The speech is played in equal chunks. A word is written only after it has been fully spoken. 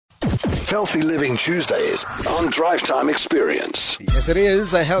Healthy Living Tuesdays on Drive Time Experience. Yes, it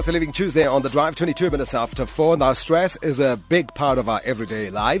is a Healthy Living Tuesday on the Drive, 22 minutes after 4. Now, stress is a big part of our everyday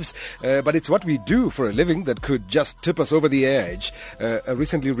lives, but it's what we do for a living that could just tip us over the edge. A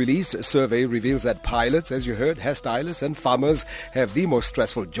recently released survey reveals that pilots, as you heard, hairstylists and farmers have the most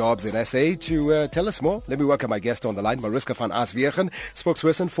stressful jobs in SA. To tell us more, let me welcome my guest on the line, Mariska van Aswegen,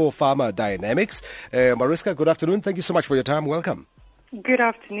 spokesperson for Farmer Dynamics. Mariska, good afternoon. Thank you so much for your time. Welcome. Good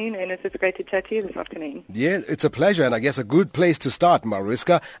afternoon, and it's great to chat to you this afternoon. Yeah, it's a pleasure, and I guess a good place to start,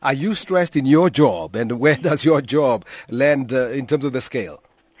 Mariska. Are you stressed in your job, and where does your job land in terms of the scale?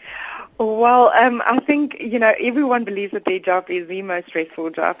 Well, I think, everyone believes that their job is the most stressful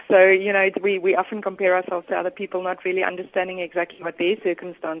job. So, we often compare ourselves to other people, not really understanding exactly what their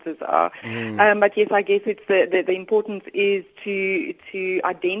circumstances are. But yes, I guess it's the importance is to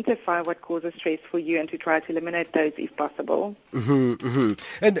identify what causes stress for you and to try to eliminate those if possible.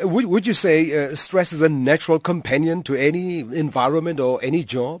 And would you say stress is a natural companion to any environment or any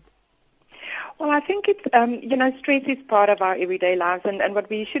job? Well, I think it's, stress is part of our everyday lives, and what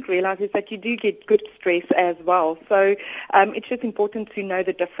we should realize is that you do get good stress as well. So it's just important to know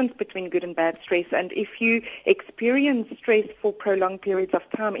the difference between good and bad stress, and if you experience stress for prolonged periods of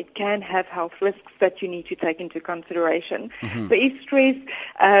time, it can have health risks that you need to take into consideration. So if stress,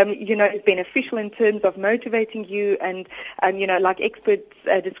 is beneficial in terms of motivating you and, like experts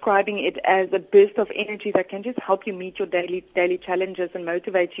describing it as a burst of energy that can just help you meet your daily challenges and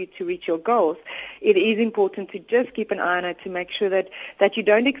motivate you to reach your goals, it is important to just keep an eye on it to make sure that you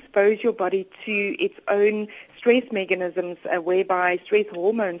don't expose your body to its own stress mechanisms whereby stress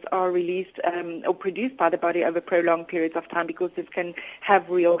hormones are released or produced by the body over prolonged periods of time, because this can have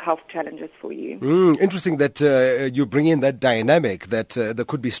real health challenges for you. Interesting that you bring in that dynamic that there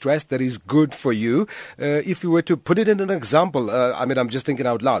could be stress that is good for you. If you were to put it in an example, I'm just thinking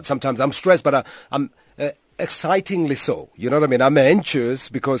out loud. Sometimes I'm stressed, but I'm excitingly so. You know what I mean? I'm anxious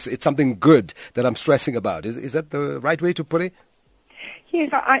because it's something good that I'm stressing about. Is that the right way to put it? Yes,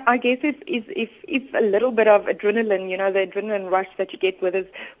 I guess if a little bit of adrenaline, the adrenaline rush that you get with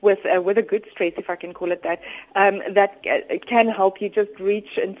a good stress, if I can call it that, that can help you just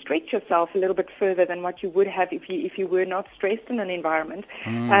reach and stretch yourself a little bit further than what you would have if you were not stressed in an environment.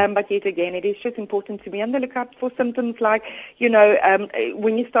 But yet again, it is just important to be on the lookout for symptoms like,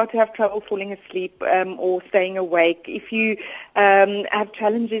 when you start to have trouble falling asleep or staying awake, if you have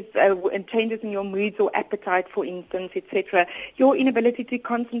challenges and changes in your moods or appetite, for instance, etc., your inability to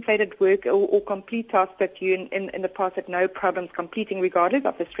concentrate at work or complete tasks that you in the past had no problems completing regardless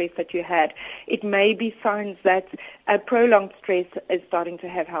of the stress that you had, it may be signs that prolonged stress is starting to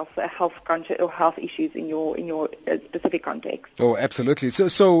have health issues in your specific context. Oh, absolutely.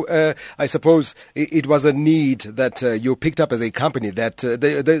 So I suppose it was a need that you picked up as a company, that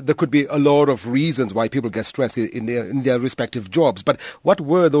there could be a lot of reasons why people get stressed in their respective jobs. But what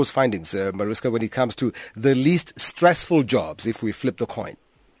were those findings, Mariska, when it comes to the least stressful jobs, if we flip the coin?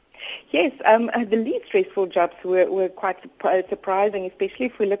 Yes, the least stressful jobs were quite surprising, especially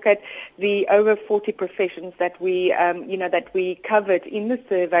if we look at the over 40 professions that we covered in the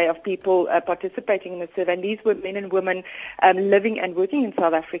survey of people participating in the survey. And these were men and women living and working in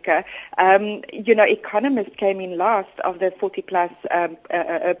South Africa. Economists came in last of the 40-plus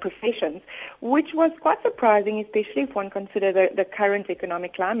professions, which was quite surprising, especially if one considers the current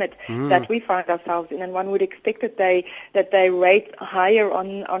economic climate that we find ourselves in. And one would expect that they rate higher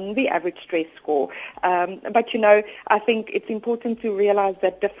on the average stress score. But I think it's important to realize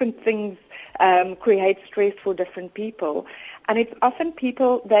that different things create stress for different people. And it's often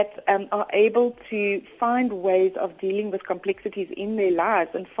people that are able to find ways of dealing with complexities in their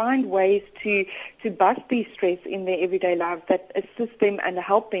lives and find ways to bust these stress in their everyday lives that assist them and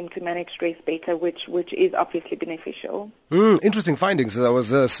help them to manage stress better, which is obviously beneficial. Interesting findings. I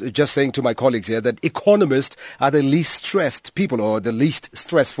was just saying to my colleagues here that economists are the least stressed people, or the least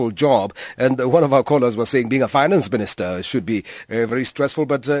stressful job. And one of our callers was saying being a finance minister should be very stressful,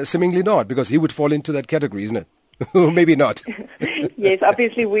 but seemingly not, because he would fall into that category, isn't it? Maybe not. Yes,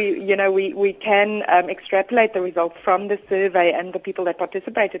 obviously we can extrapolate the results from the survey and the people that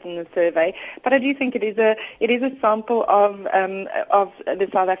participated in the survey. But I do think it is a sample of the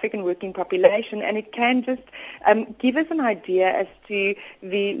South African working population, and it can just give us an idea as to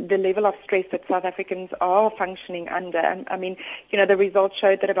the level of stress that South Africans are functioning under. And I mean, the results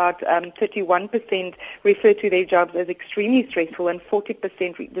showed that about 31% refer to their jobs as extremely stressful, and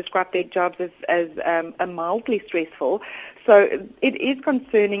 40% describe their jobs as mildly stressful. So it is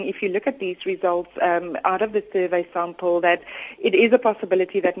concerning if you look at these results out of the survey sample that it is a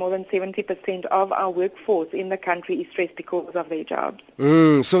possibility that more than 70% of our workforce in the country is stressed because of their jobs.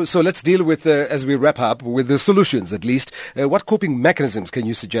 So let's deal with, as we wrap up, with the solutions at least. What coping mechanisms can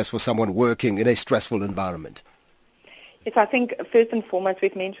you suggest for someone working in a stressful environment? Yes, I think first and foremost,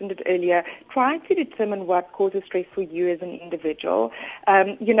 we've mentioned it earlier, try to determine what causes stress for you as an individual.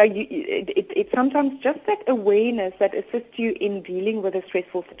 It's sometimes just that awareness that assists you in dealing with a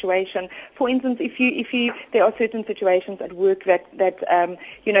stressful situation. For instance, if there are certain situations at work that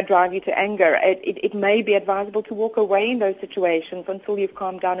drive you to anger, it may be advisable to walk away in those situations until you've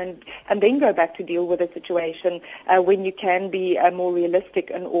calmed down and then go back to deal with the situation when you can be more realistic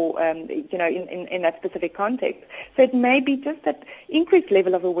in that specific context. So it may be just that increased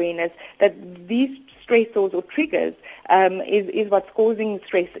level of awareness that these stressors or triggers is what's causing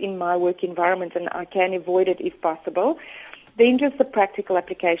stress in my work environment, and I can avoid it if possible. Then just the practical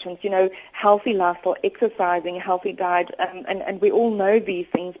applications, healthy lifestyle, exercising, healthy diet, and we all know these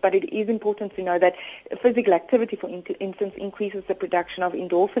things, but it is important to know that physical activity, for instance, increases the production of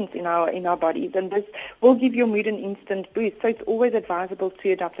endorphins in our bodies, and this will give your mood an instant boost. So it's always advisable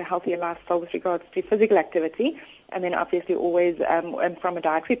to adopt a healthier lifestyle with regards to physical activity, and then obviously always from a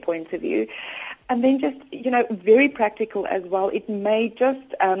dietary point of view. And then just, very practical as well. It may just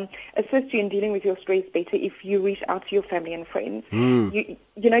assist you in dealing with your stress better if you reach out to your family and friends.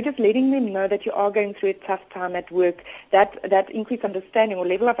 Just letting them know that you are going through a tough time at work, that increased understanding or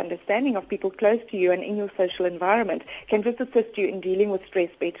level of understanding of people close to you and in your social environment can just assist you in dealing with stress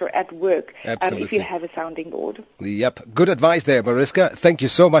better at work if you have a sounding board. Yep. Good advice there, Mariska. Thank you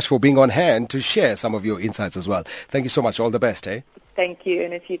so much for being on hand to share some of your insights as well. Thank you so much. All the best, eh? Thank you,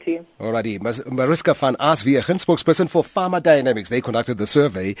 and it's you too. Alrighty, Mariska van Aswegen, spokesperson for Pharma Dynamics. They conducted the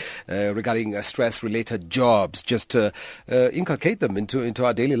survey regarding stress-related jobs, just to inculcate them into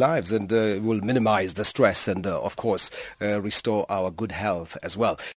our daily lives, and will minimize the stress and, of course, restore our good health as well.